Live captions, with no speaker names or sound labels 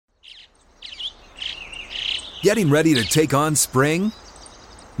Getting ready to take on spring?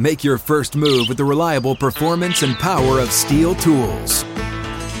 Make your first move with the reliable performance and power of Steel tools.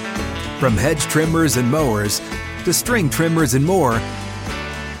 From hedge trimmers and mowers to string trimmers and more,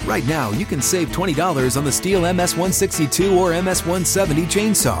 right now you can save $20 on the Steel MS-162 or MS-170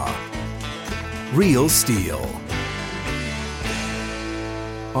 chainsaw. Real Steel.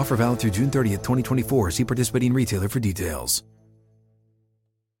 Offer valid through June 30th, 2024. See participating retailer for details.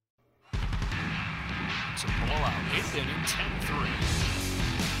 It's a blowout. 8th inning, 10-3.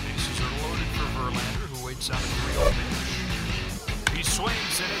 Bases are loaded for Verlander, who waits on a 3-0 pitch. He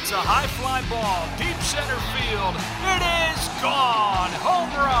swings, and it's a high fly ball. Deep center field. It is gone.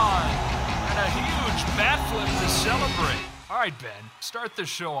 Home run. And a huge bat flip to celebrate. All right, Ben, start the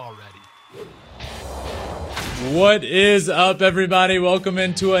show already. What is up, everybody? Welcome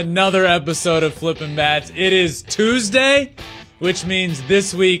into another episode of Flippin' Bats. It is Tuesday, which means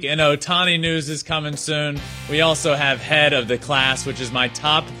this week an Ohtani news is coming soon. We also have Head of the Class, which is my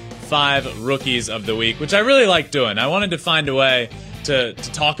top 5 rookies of the week, which I really like doing. I wanted to find a way to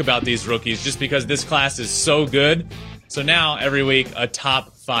talk about these rookies just because this class is so good. So now, every week, a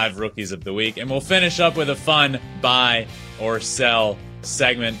top 5 rookies of the week. And we'll finish up with a fun buy or sell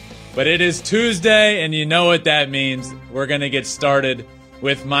segment. But it is Tuesday, and you know what that means. We're going to get started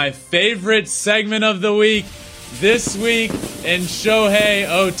with my favorite segment of the week. This week in Shohei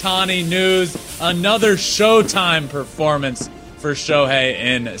Ohtani news, another Showtime performance for Shohei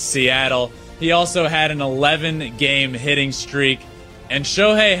in Seattle. He also had an 11-game hitting streak, and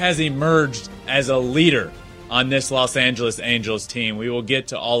Shohei has emerged as a leader on this Los Angeles Angels team. We will get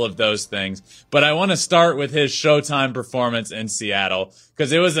to all of those things. But I want to start with his Showtime performance in Seattle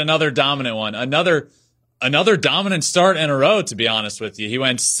because it was another dominant one. Another dominant start in a row, to be honest with you. He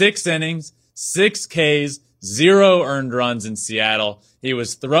went 6 innings, 6 Ks, 0 earned runs in Seattle. He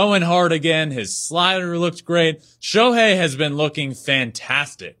was throwing hard again. His slider looked great. Shohei has been looking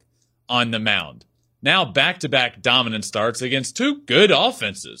fantastic on the mound. Now back-to-back dominant starts against 2 good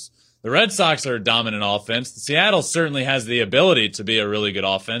offenses. The Red Sox are a dominant offense. Seattle certainly has the ability to be a really good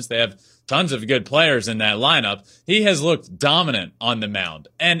offense. They have tons of good players in that lineup. He has looked dominant on the mound.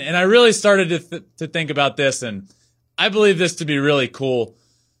 And I really started to think about this, and I believe this to be really cool.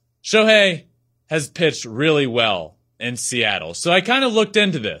 Shohei has pitched really well in Seattle. So I kind of looked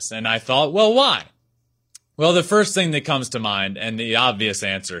into this, and I thought, well, why? Well, the first thing that comes to mind, and the obvious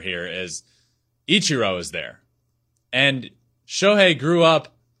answer here, is Ichiro is there. And Shohei grew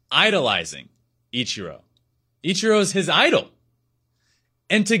up idolizing Ichiro. Ichiro is his idol.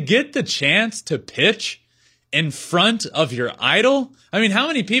 And to get the chance to pitch in front of your idol, I mean, how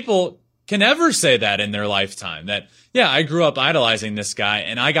many people can ever say that in their lifetime? That, yeah, I grew up idolizing this guy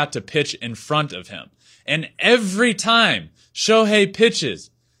and I got to pitch in front of him. And every time Shohei pitches,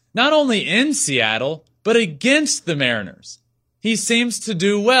 not only in Seattle, but against the Mariners, he seems to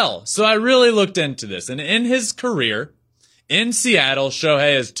do well. So I really looked into this. And in his career, in Seattle,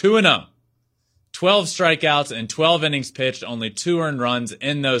 Shohei is 2-0. 12 strikeouts and 12 innings pitched, only 2 earned runs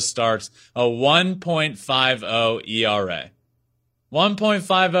in those starts, a 1.50 ERA.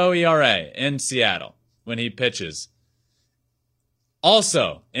 1.50 ERA in Seattle when he pitches.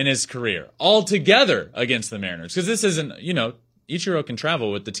 Also in his career, altogether against the Mariners, because this isn't, Ichiro can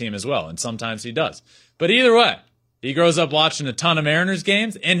travel with the team as well, and sometimes he does. But either way, he grows up watching a ton of Mariners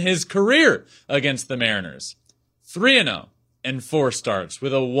games in his career against the Mariners. 3-0. And 4 starts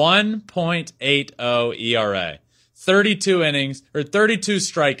with a 1.80 ERA, 32 innings or 32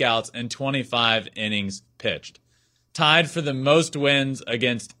 strikeouts and 25 innings pitched. Tied for the most wins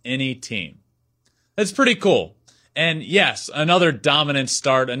against any team. That's pretty cool. And yes, another dominant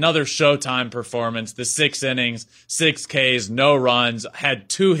start, another Showtime performance, the 6 innings, 6 Ks, no runs, had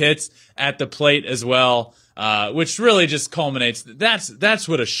 2 hits at the plate as well, which really just culminates. That's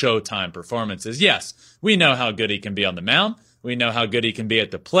what a Showtime performance is. Yes, we know how good he can be on the mound. We know how good he can be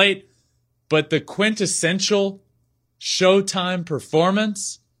at the plate. But the quintessential Showtime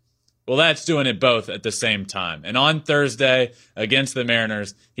performance, well, that's doing it both at the same time. And on Thursday against the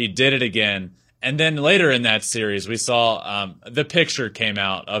Mariners, he did it again. And then later in that series, we saw the picture came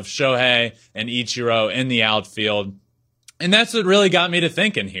out of Shohei and Ichiro in the outfield. And that's what really got me to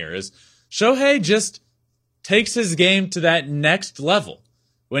thinking here is Shohei just takes his game to that next level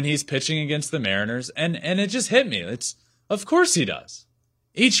when he's pitching against the Mariners. And it just hit me. Of course he does.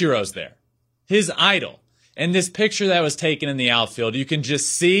 Ichiro's there, his idol. And this picture that was taken in the outfield, you can just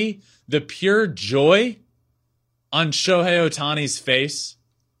see the pure joy on Shohei Ohtani's face,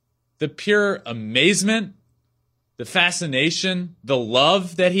 the pure amazement, the fascination, the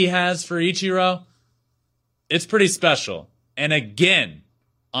love that he has for Ichiro. It's pretty special. And again,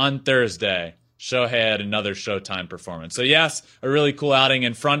 on Thursday, Shohei had another Showtime performance. So yes, a really cool outing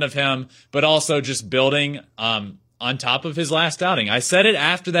in front of him, but also just building on top of his last outing. I said it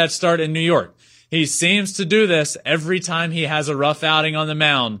after that start in New York. He seems to do this every time he has a rough outing on the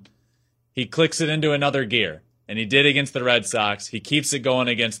mound. He clicks it into another gear. And he did against the Red Sox. He keeps it going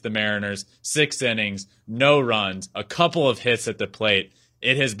against the Mariners. 6 innings, no runs, a couple of hits at the plate.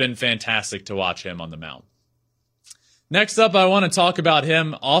 It has been fantastic to watch him on the mound. Next up, I want to talk about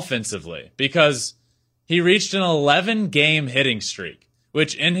him offensively because he reached an 11-game hitting streak,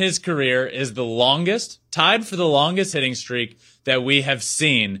 which in his career is the longest, tied for the longest hitting streak that we have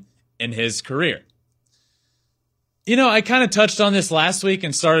seen in his career. You know, I kind of touched on this last week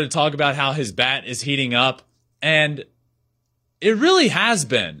and started to talk about how his bat is heating up. And it really has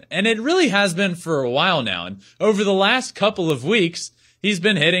been. And it really has been for a while now. And over the last couple of weeks, he's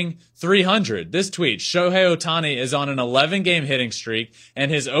been hitting 300. This tweet, Shohei Ohtani is on an 11-game hitting streak,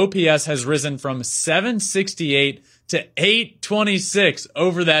 and his OPS has risen from 768 to 826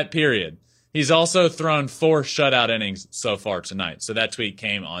 over that period. He's also thrown 4 shutout innings so far tonight. So that tweet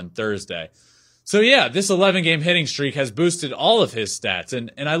came on Thursday. So yeah, this 11-game hitting streak has boosted all of his stats.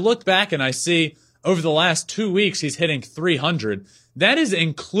 And I look back and I see over the last 2 weeks, he's hitting 300. That is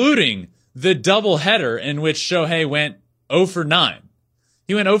including the doubleheader in which Shohei went 0 for 9.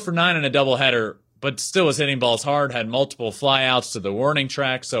 He went 0 for 9 in a doubleheader, but still was hitting balls hard, had multiple flyouts to the warning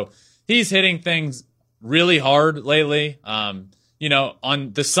track. So he's hitting things really hard lately. You know,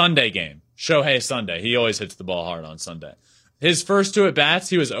 on the Sunday game, Shohei Sunday, he always hits the ball hard on Sunday. His first 2 at-bats,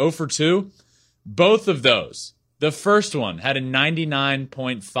 he was 0 for 2. Both of those. The first one had a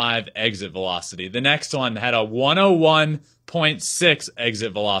 99.5 exit velocity. The next one had a 101.6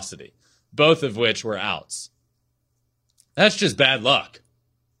 exit velocity, both of which were outs. That's just bad luck.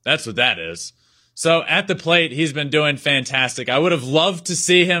 That's what that is. So at the plate, he's been doing fantastic. I would have loved to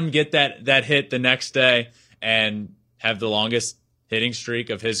see him get that hit the next day and have the longest hitting streak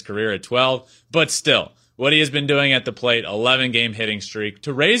of his career at 12. But still, what he has been doing at the plate, 11-game hitting streak.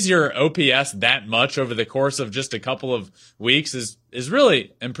 To raise your OPS that much over the course of just a couple of weeks is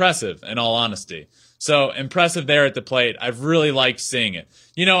really impressive, in all honesty. So impressive there at the plate. I've really liked seeing it.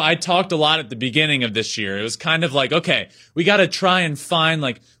 You know, I talked a lot at the beginning of this year. It was kind of like, okay, we got to try and find,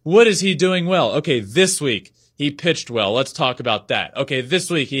 like, what is he doing well? Okay, this week he pitched well. Let's talk about that. Okay,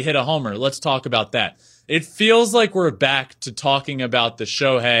 this week he hit a homer. Let's talk about that. It feels like we're back to talking about the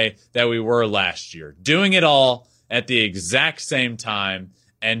Shohei that we were last year, doing it all at the exact same time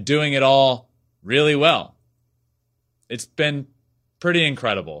and doing it all really well. It's been pretty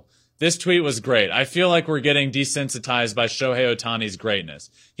incredible. This tweet was great. I feel like we're getting desensitized by Shohei Ohtani's greatness.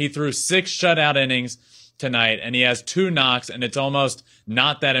 He threw 6 shutout innings tonight, and he has 2 knocks, and it's almost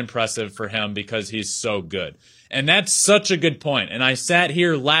not that impressive for him because he's so good. And that's such a good point. And I sat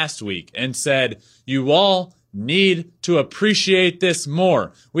here last week and said, you all need to appreciate this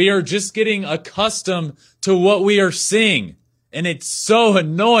more. We are just getting accustomed to what we are seeing, and it's so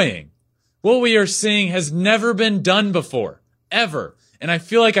annoying. What we are seeing has never been done before, ever. And I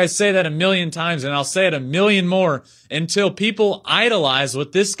feel like I say that a million times, and I'll say it a million more until people idolize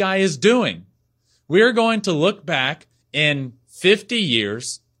what this guy is doing. We're going to look back in 50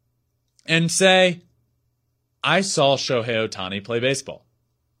 years and say, I saw Shohei Ohtani play baseball.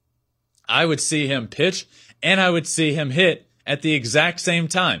 I would see him pitch and I would see him hit at the exact same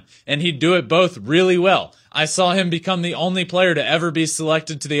time. And he'd do it both really well. I saw him become the only player to ever be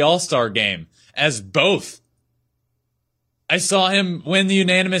selected to the All-Star game as both. I saw him win the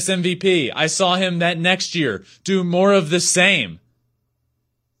unanimous MVP. I saw him that next year do more of the same.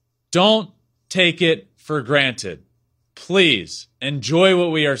 Don't take it for granted. Please enjoy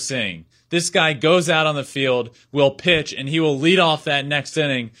what we are seeing. This guy goes out on the field, will pitch, and he will lead off that next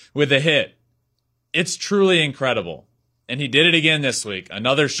inning with a hit. It's truly incredible. And he did it again this week.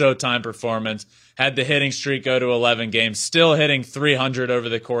 Another Showtime performance. Had the hitting streak go to 11 games. Still hitting 300 over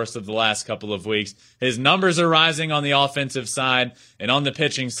the course of the last couple of weeks. His numbers are rising on the offensive side. And on the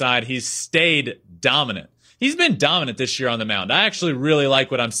pitching side, he's stayed dominant. He's been dominant this year on the mound. I actually really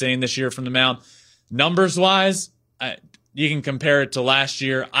like what I'm seeing this year from the mound. Numbers-wise, you can compare it to last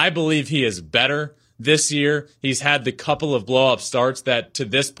year. I believe he is better this year. He's had the couple of blow-up starts that to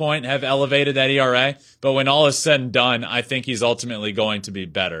this point have elevated that ERA. But when all is said and done, I think he's ultimately going to be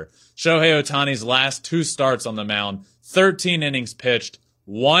better. Shohei Ohtani's last 2 starts on the mound, 13 innings pitched,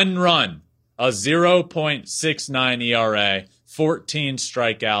 1 run, a 0.69 ERA, 14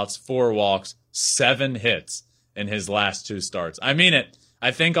 strikeouts, 4 walks, 7 hits in his last 2 starts. I mean it.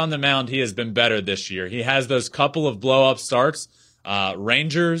 I think on the mound he has been better this year. He has those couple of blow-up starts,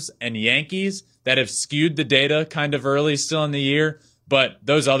 Rangers and Yankees, that have skewed the data kind of early still in the year. but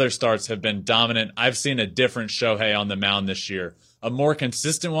those other starts have been dominant. I've seen a different Shohei on the mound this year, a more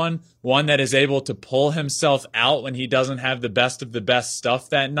consistent one that is able to pull himself out when he doesn't have the best of the best stuff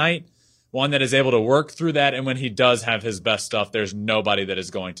that night, one that is able to work through that, and when he does have his best stuff, there's nobody that is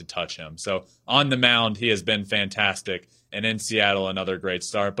going to touch him. So on the mound, he has been fantastic, and in Seattle, another great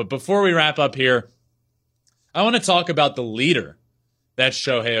start. But before we wrap up here, I want to talk about the leader that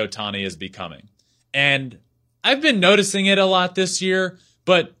Shohei Ohtani is becoming. And I've been noticing it a lot this year,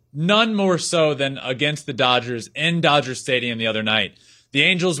 but none more so than against the Dodgers in Dodger Stadium the other night. The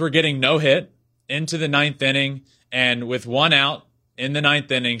Angels were getting no hit into the ninth inning, and with one out in the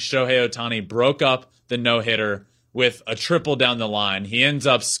ninth inning, Shohei Ohtani broke up the no-hitter with a triple down the line. He ends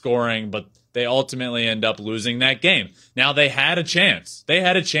up scoring, but they ultimately end up losing that game. Now, they had a chance. They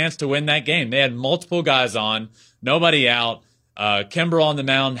had a chance to win that game. They had multiple guys on, nobody out. Kimbrel on the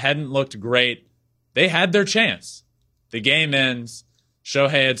mound hadn't looked great. They had their chance. The game ends.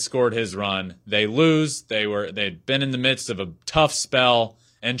 Shohei had scored his run. They lose. They'd been in the midst of a tough spell.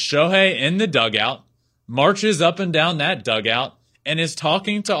 And Shohei in the dugout marches up and down that dugout and is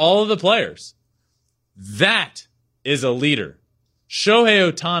talking to all of the players. That is a leader. Shohei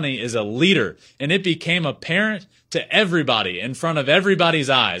Ohtani is a leader, and it became apparent to everybody in front of everybody's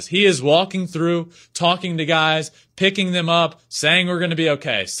eyes. He is walking through, talking to guys, picking them up, saying we're going to be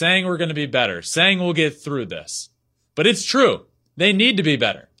okay, saying we're going to be better, saying we'll get through this. But it's true. They need to be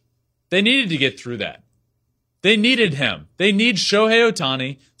better. They needed to get through that. They needed him. They need Shohei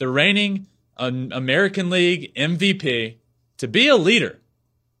Ohtani, the reigning American League MVP, to be a leader.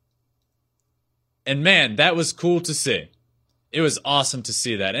 And man, that was cool to see. It was awesome to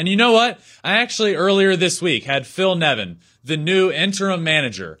see that. And you know what? I actually earlier this week had Phil Nevin, the new interim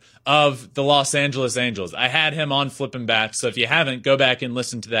manager of the Los Angeles Angels. I had him on Flippin' Bats, so if you haven't, go back and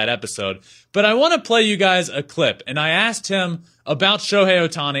listen to that episode. But I want to play you guys a clip, and I asked him about Shohei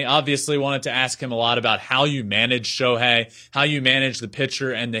Ohtani. Obviously wanted to ask him a lot about how you manage Shohei, how you manage the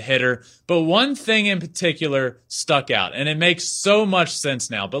pitcher and the hitter. But one thing in particular stuck out, and it makes so much sense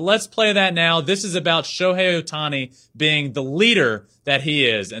now. But let's play that now. This is about Shohei Ohtani being the leader that he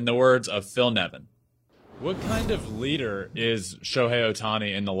is, in the words of Phil Nevin. What kind of leader is Shohei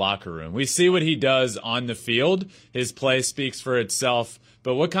Ohtani in the locker room? We see what he does on the field. His play speaks for itself.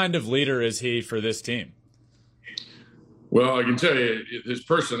 But what kind of leader is he for this team? Well, I can tell you, his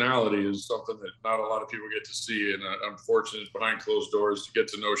personality is something that not a lot of people get to see, and I'm fortunate behind closed doors to get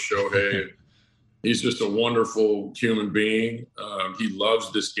to know Shohei. He's just a wonderful human being. He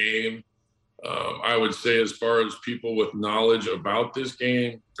loves this game. I would say, as far as people with knowledge about this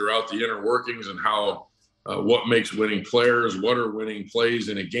game, throughout the inner workings and how what makes winning players, what are winning plays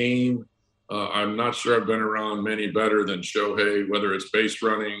in a game, I'm not sure I've been around many better than Shohei, whether it's base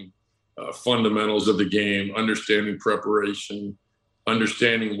running, fundamentals of the game, understanding preparation,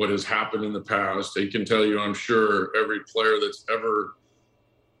 understanding what has happened in the past. He can tell you, I'm sure, every player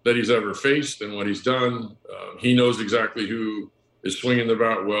that he's ever faced and what he's done. He knows exactly who is swinging the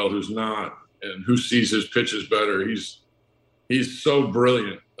bat well, who's not, and who sees his pitches better. He's so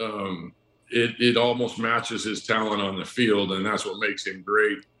brilliant. It almost matches his talent on the field, and that's what makes him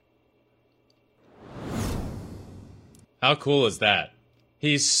great. How cool is that?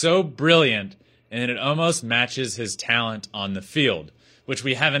 He's so brilliant, and it almost matches his talent on the field, which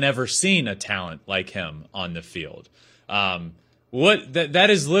we haven't ever seen a talent like him on the field. That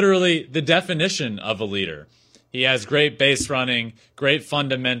is literally the definition of a leader. He has great base running, great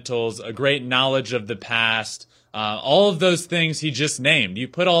fundamentals, a great knowledge of the past, all of those things he just named. You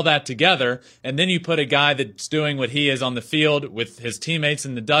put all that together, and then you put a guy that's doing what he is on the field with his teammates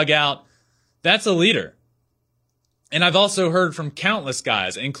in the dugout. That's a leader. And I've also heard from countless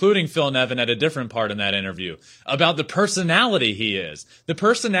guys, including Phil Nevin at a different part in that interview, about the personality he is, the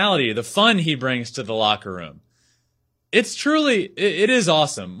personality, the fun he brings to the locker room. It's truly, it is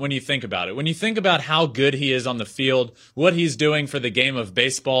awesome when you think about it. When you think about how good he is on the field, what he's doing for the game of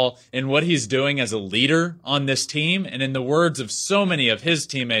baseball, and what he's doing as a leader on this team, and in the words of so many of his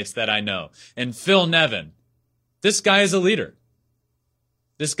teammates that I know, and Phil Nevin, this guy is a leader.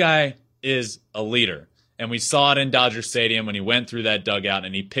 This guy is a leader. And we saw it in Dodger Stadium when he went through that dugout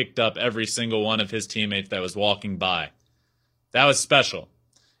and he picked up every single one of his teammates that was walking by. That was special.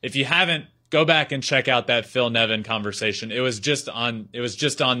 If you haven't, go back and check out that Phil Nevin conversation. It was just on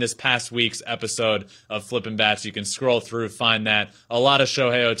this past week's episode of Flippin' Bats. You can scroll through, find that. A lot of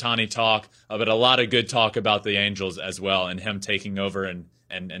Shohei Ohtani talk, but a lot of good talk about the Angels as well, and him taking over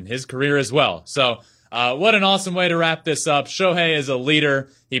and his career as well. So what an awesome way to wrap this up. Shohei is a leader.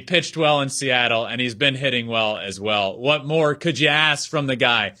 He pitched well in Seattle, and he's been hitting well as well. What more could you ask from the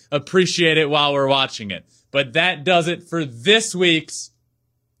guy? Appreciate it while we're watching it. But that does it for this Week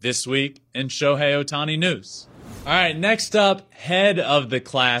in Shohei Ohtani news. All right, next up, head of the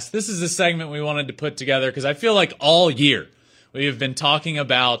class. This is a segment we wanted to put together because I feel like all year we have been talking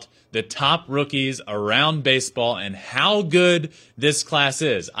about the top rookies around baseball and how good this class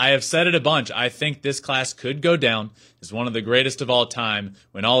is. I have said it a bunch. I think this class could go down as one of the greatest of all time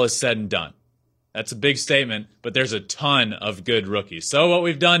when all is said and done. That's a big statement, but there's a ton of good rookies. So what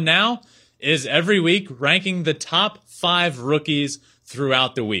we've done now is every week ranking the top 5 rookies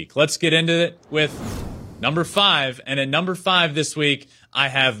throughout the week. Let's get into it with number 5. And at number 5 this week, I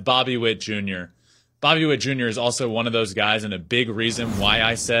have Bobby Witt Jr. Bobby Witt Jr. is also one of those guys and a big reason why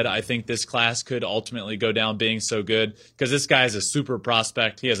I said I think this class could ultimately go down being so good, because this guy is a super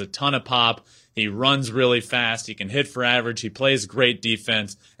prospect. He has a ton of pop. He runs really fast. He can hit for average. He plays great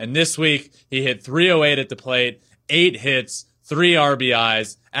defense. And this week, he hit .308 at the plate, 8 hits, 3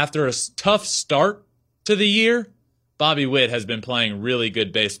 RBIs. After a tough start to the year, Bobby Witt has been playing really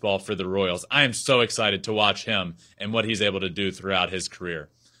good baseball for the Royals. I am so excited to watch him and what he's able to do throughout his career.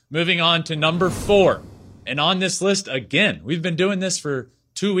 Moving on to number 4. And on this list, again, we've been doing this for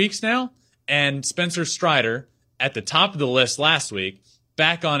 2 weeks now, and Spencer Strider at the top of the list last week,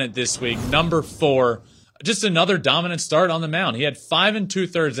 back on it this week, number 4. Just another dominant start on the mound. He had 5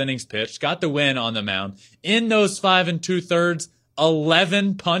 2/3 innings pitched, got the win on the mound. In those 5 2/3,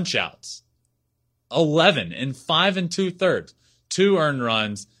 11 punch-outs. 11 in 5 2/3. 2 earned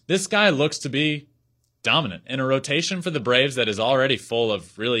runs. This guy looks to be dominant in a rotation for the Braves that is already full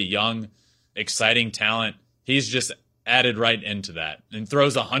of really young, exciting talent. He's just added right into that and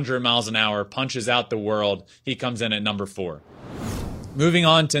throws 100 miles an hour, punches out the world. He comes in at number 4. Moving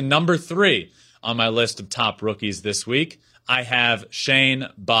on to number 3 on my list of top rookies this week, I have Shane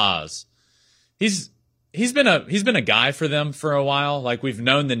Baz. He's been a guy for them for a while. Like, we've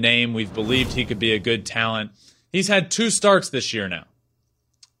known the name, we've believed he could be a good talent. He's had 2 starts this year now.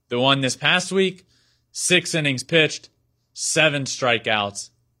 The one this past week, 6 innings pitched, 7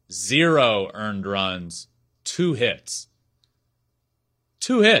 strikeouts, 0 earned runs, 2 hits.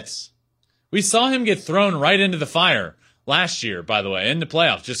 2 hits. We saw him get thrown right into the fire last year, by the way, in the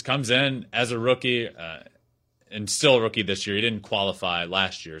playoffs. Just comes in as a rookie and still a rookie this year. He didn't qualify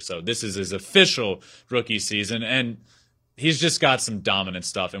last year, so this is his official rookie season, and he's just got some dominant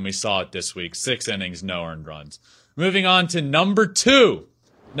stuff, and we saw it this week. 6 innings, no earned runs. Moving on to number 2.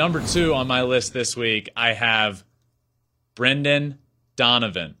 Number 2 on my list this week, I have Brendan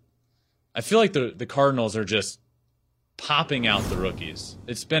Donovan. I feel like the Cardinals are just popping out the rookies.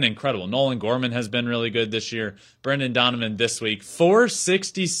 It's been incredible. Nolan Gorman has been really good this year. Brendan Donovan this week,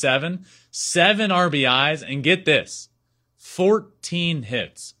 467, 7 RBIs, and get this, 14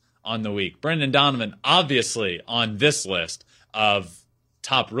 hits on the week. Brendan Donovan, obviously on this list of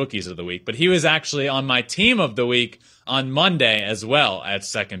top rookies of the week, but he was actually on my team of the week on Monday as well at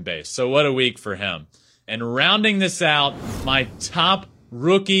second base. So what a week for him. And rounding this out, my top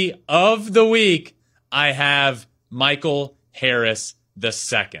rookie of the week, I have Michael Harris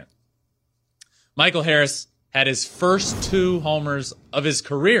II. Michael Harris had his first 2 homers of his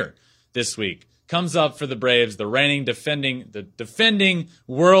career this week. Comes up for the Braves, the defending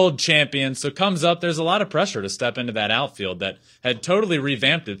world champion. So comes up, there's a lot of pressure to step into that outfield that had totally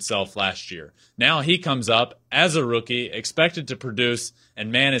revamped itself last year. Now he comes up as a rookie, expected to produce,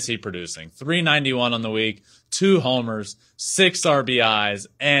 and man, is he producing. 391 on the week, 2 homers, 6 RBIs,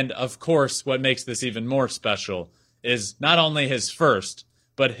 and of course, what makes this even more special is not only his first,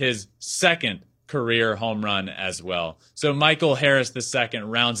 but his second career home run as well. So Michael Harris II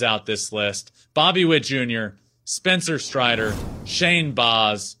rounds out this list. Bobby Witt Jr., Spencer Strider, Shane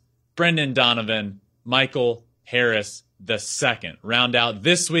Baz, Brendan Donovan, Michael Harris II round out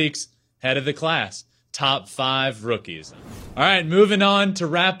this week's head of the class, top 5 rookies. All right, moving on to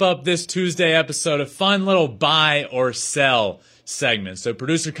wrap up this Tuesday episode, a fun little buy or sell segment. So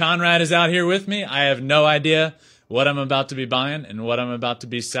producer Conrad is out here with me. I have no idea what I'm about to be buying and what I'm about to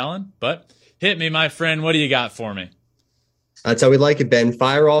be selling, but hit me, my friend. What do you got for me? That's how we like it, Ben.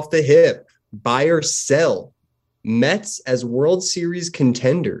 Fire off the hip. Buy or sell. Mets as World Series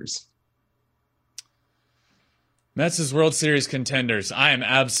contenders. Mets as World Series contenders. I am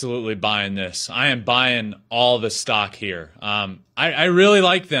absolutely buying this. I am buying all the stock here. I really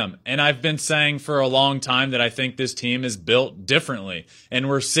like them, and I've been saying for a long time that I think this team is built differently, and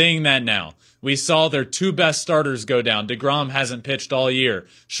we're seeing that now. We saw their 2 best starters go down. DeGrom hasn't pitched all year.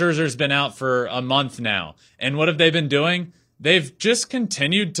 Scherzer's been out for a month now. And what have they been doing? they've just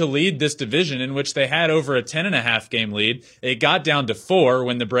continued to lead this division, in which they had over a 10.5 game lead. It got down to 4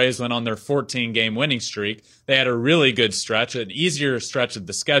 when the Braves went on their 14-game winning streak. They had a really good stretch, an easier stretch of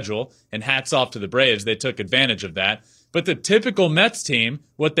the schedule, and hats off to the Braves. They took advantage of that. But the typical Mets team,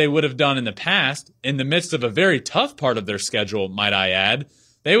 what they would have done in the past, in the midst of a very tough part of their schedule, might I add,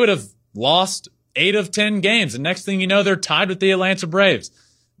 they would have lost 8 of 10 games. And next thing you know, they're tied with the Atlanta Braves.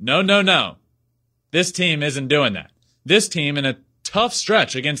 No. This team isn't doing that. This team, in a tough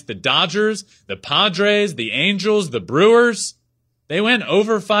stretch against the Dodgers, the Padres, the Angels, the Brewers, they went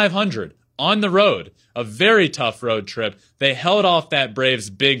over 500 on the road. A very tough road trip. They held off that Braves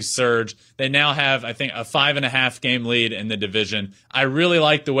big surge. They now have, I think, a 5.5 game lead in the division. I really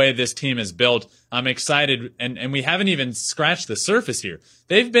like the way this team is built. I'm excited, and we haven't even scratched the surface here.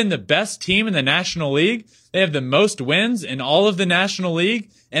 They've been the best team in the National League. They have the most wins in all of the National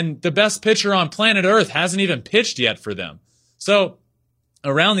League, and the best pitcher on planet Earth hasn't even pitched yet for them. So,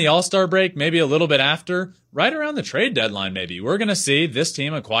 around the All-Star break, maybe a little bit after, right around the trade deadline maybe, we're going to see this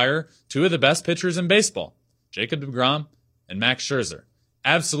team acquire 2 of the best pitchers in baseball, Jacob deGrom and Max Scherzer.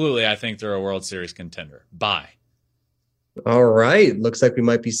 Absolutely, I think they're a World Series contender. Bye. All right. Looks like we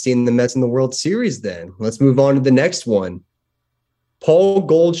might be seeing the Mets in the World Series then. Let's move on to the next one. Paul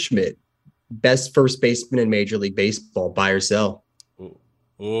Goldschmidt, best first baseman in Major League Baseball, buy or sell?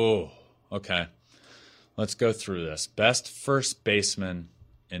 Ooh, okay. Let's go through this. Best first baseman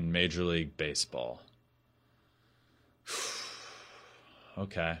in Major League Baseball.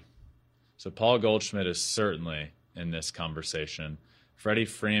 Okay. So Paul Goldschmidt is certainly in this conversation. Freddie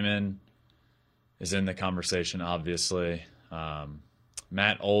Freeman is in the conversation, obviously.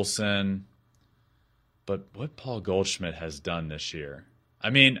 Matt Olson. But what Paul Goldschmidt has done this year. I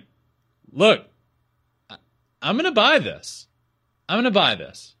mean, look, I'm going to buy this.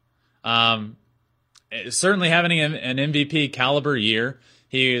 Certainly having an MVP caliber year.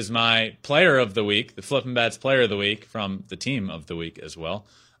 He is my player of the week, the Flippin' Bats player of the week from the team of the week as well.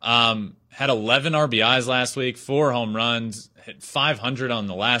 Had 11 RBIs last week, 4 home runs, hit 500 on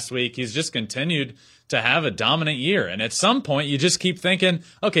the last week. He's just continued to have a dominant year. And at some point, you just keep thinking,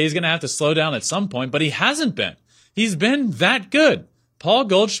 okay, he's going to have to slow down at some point, but he hasn't been. He's been that good. Paul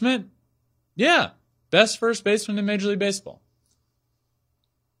Goldschmidt, yeah, best first baseman in Major League Baseball.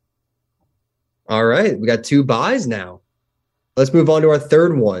 All right, we got 2 buys now. Let's move on to our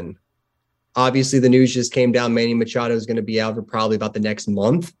third one. Obviously, the news just came down. Manny Machado is going to be out for probably about the next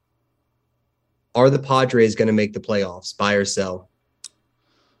month. Are the Padres going to make the playoffs, buy or sell?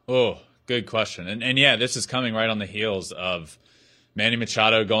 Oh, good question. And yeah, this is coming right on the heels of Manny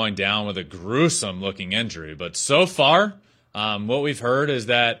Machado going down with a gruesome-looking injury. But so far, what we've heard is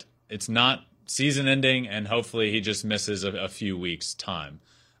that it's not season-ending, and hopefully he just misses a few weeks' time.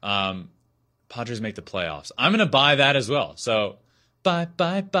 Padres make the playoffs. I'm going to buy that as well. So,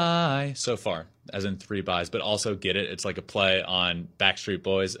 bye so far, as in 3 buys, but also get it. It's like a play on Backstreet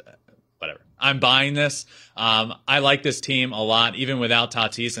Boys, whatever. I'm buying this. I like this team a lot, even without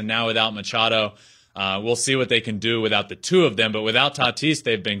Tatis and now without Machado. We'll see what they can do without the 2 of them, but without Tatis,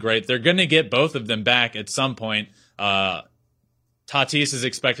 they've been great. They're going to get both of them back at some point. Tatis is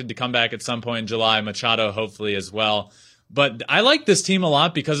expected to come back at some point in July, Machado hopefully as well. But I like this team a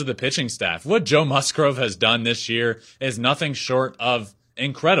lot because of the pitching staff. What Joe Musgrove has done this year is nothing short of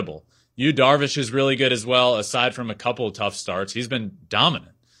incredible. Yu Darvish is really good as well, aside from a couple of tough starts. He's been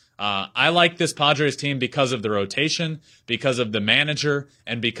dominant. I like this Padres team because of the rotation, because of the manager,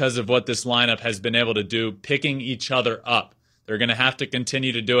 and because of what this lineup has been able to do, picking each other up. They're going to have to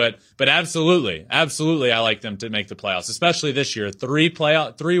continue to do it. But absolutely, I like them to make the playoffs, especially this year. 3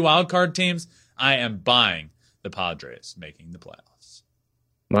 wildcard teams, I am buying the Padres making the playoffs.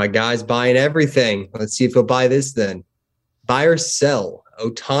 My guy's buying everything. Let's see if he'll buy this then. Buy or sell?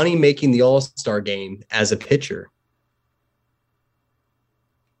 Ohtani making the All-Star game as a pitcher.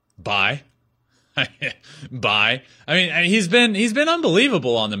 Buy. Buy. I mean, he's been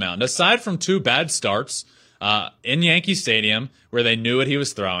unbelievable on the mound. Aside from 2 bad starts in Yankee Stadium, where they knew what he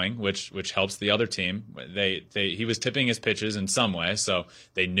was throwing, which helps the other team. He was tipping his pitches in some way, so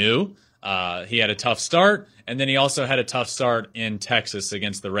they knew. He had a tough start, and then he also had a tough start in Texas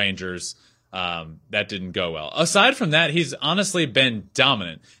against the Rangers. That didn't go well. Aside from that, he's honestly been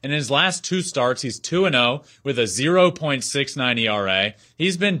dominant. In his last 2 starts, he's 2-0 with a 0.69 ERA.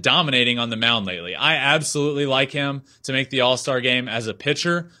 He's been dominating on the mound lately. I absolutely like him to make the All-Star game as a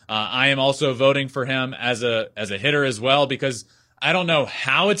pitcher. I am also voting for him as a hitter as well, because I don't know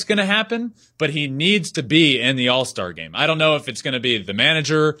how it's going to happen, but he needs to be in the All-Star game. I don't know if it's going to be the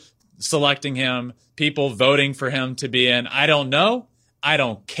manager selecting him, people voting for him to be in. I don't know. I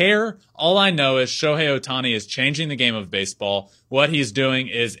don't care. All I know is Shohei Ohtani is changing the game of baseball. What he's doing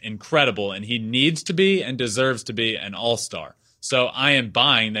is incredible, and he needs to be and deserves to be an all-star. So I am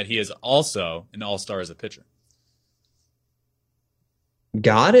buying that he is also an all-star as a pitcher.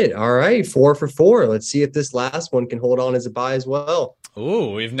 Got it. All right. 4 for 4. Let's see if this last one can hold on as a buy as well.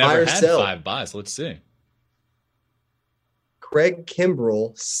 Ooh, we've never had 5 buys. Let's see. Craig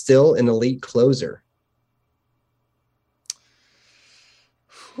Kimbrell, still an elite closer.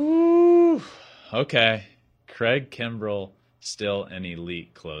 Whew. Okay. Craig Kimbrell, still an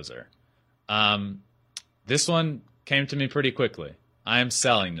elite closer. This one came to me pretty quickly. I am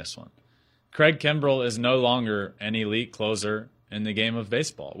selling this one. Craig Kimbrell is no longer an elite closer in the game of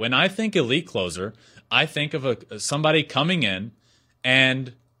baseball. When I think elite closer, I think of somebody coming in,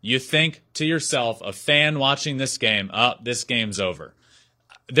 and you think to yourself, a fan watching this game, this game's over.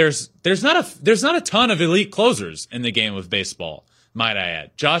 There's not a ton of elite closers in the game of baseball, might I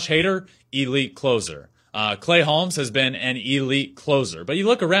add. Josh Hader, elite closer. Clay Holmes has been an elite closer. But you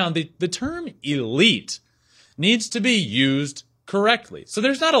look around, the term elite needs to be used correctly. So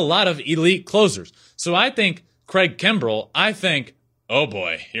there's not a lot of elite closers. So I think Craig Kimbrell, oh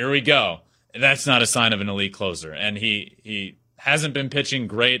boy, here we go. That's not a sign of an elite closer. And he hasn't been pitching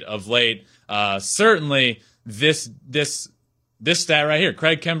great of late. Certainly this stat right here,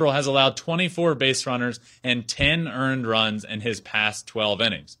 Craig Kimbrell has allowed 24 base runners and 10 earned runs in his past 12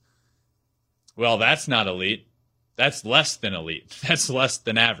 innings. Well, that's not elite. That's less than elite. That's less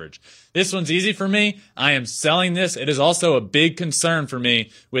than average. This one's easy for me. I am selling this. It is also a big concern for me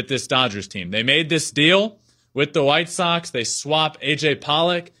with this Dodgers team. They made this deal with the White Sox. They swap A.J.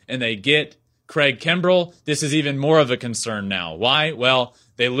 Pollock, and they get Craig Kimbrell. This is even more of a concern now. Why? Well,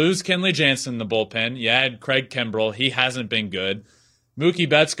 they lose Kenley Jansen in the bullpen. You add Craig Kimbrell. He hasn't been good. Mookie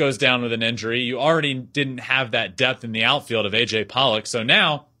Betts goes down with an injury. You already didn't have that depth in the outfield of A.J. Pollock. So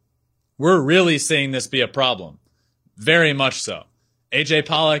now we're really seeing this be a problem. Very much so. A.J.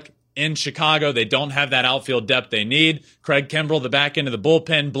 Pollock in Chicago, they don't have that outfield depth they need. Craig Kimbrell, the back end of the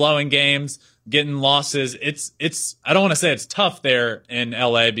bullpen, blowing games, getting losses. It's I don't want to say it's tough there in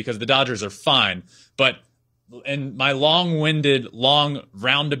LA because the Dodgers are fine, but in my long-winded, long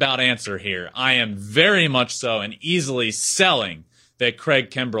roundabout answer here, I am very much so and easily selling that Craig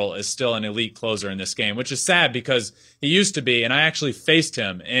Kimbrell is still an elite closer in this game, which is sad because he used to be, and I actually faced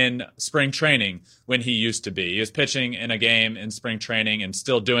him in spring training when he used to be. He was pitching in a game in spring training and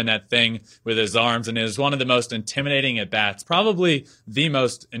still doing that thing with his arms, and it was one of the most intimidating at-bats, probably the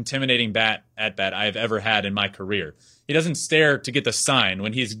most intimidating at-bat I've ever had in my career. He doesn't stare to get the sign.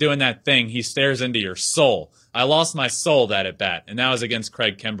 When he's doing that thing, he stares into your soul. I lost my soul that at-bat, and that was against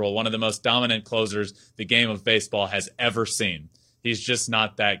Craig Kimbrell, one of the most dominant closers the game of baseball has ever seen. He's just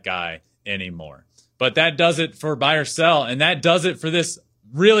not that guy anymore. But that does it for Buy or Sell, and that does it for this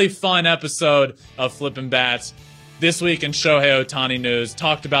really fun episode of Flippin' Bats. This week in Shohei Ohtani news,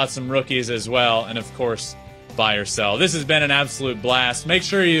 talked about some rookies as well, and of course, Buy or Sell. This has been an absolute blast. Make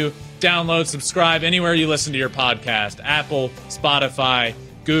sure you download, subscribe anywhere you listen to your podcast. Apple, Spotify,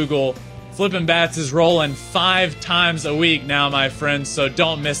 Google. Flippin' Bats is rolling 5 times a week now, my friends, so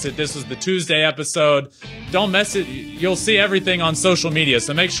don't miss it. This was the Tuesday episode. Don't miss it. You'll see everything on social media,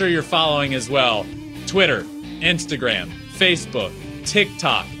 so make sure you're following as well. Twitter, Instagram, Facebook,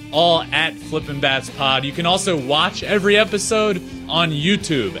 TikTok, all at Flippin' Bats Pod. You can also watch every episode on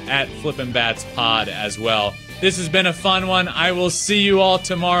YouTube at Flippin' Bats Pod as well. This has been a fun one. I will see you all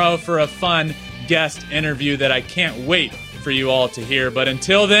tomorrow for a fun guest interview that I can't wait for you all to hear. But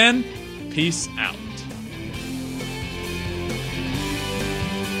until then, peace out.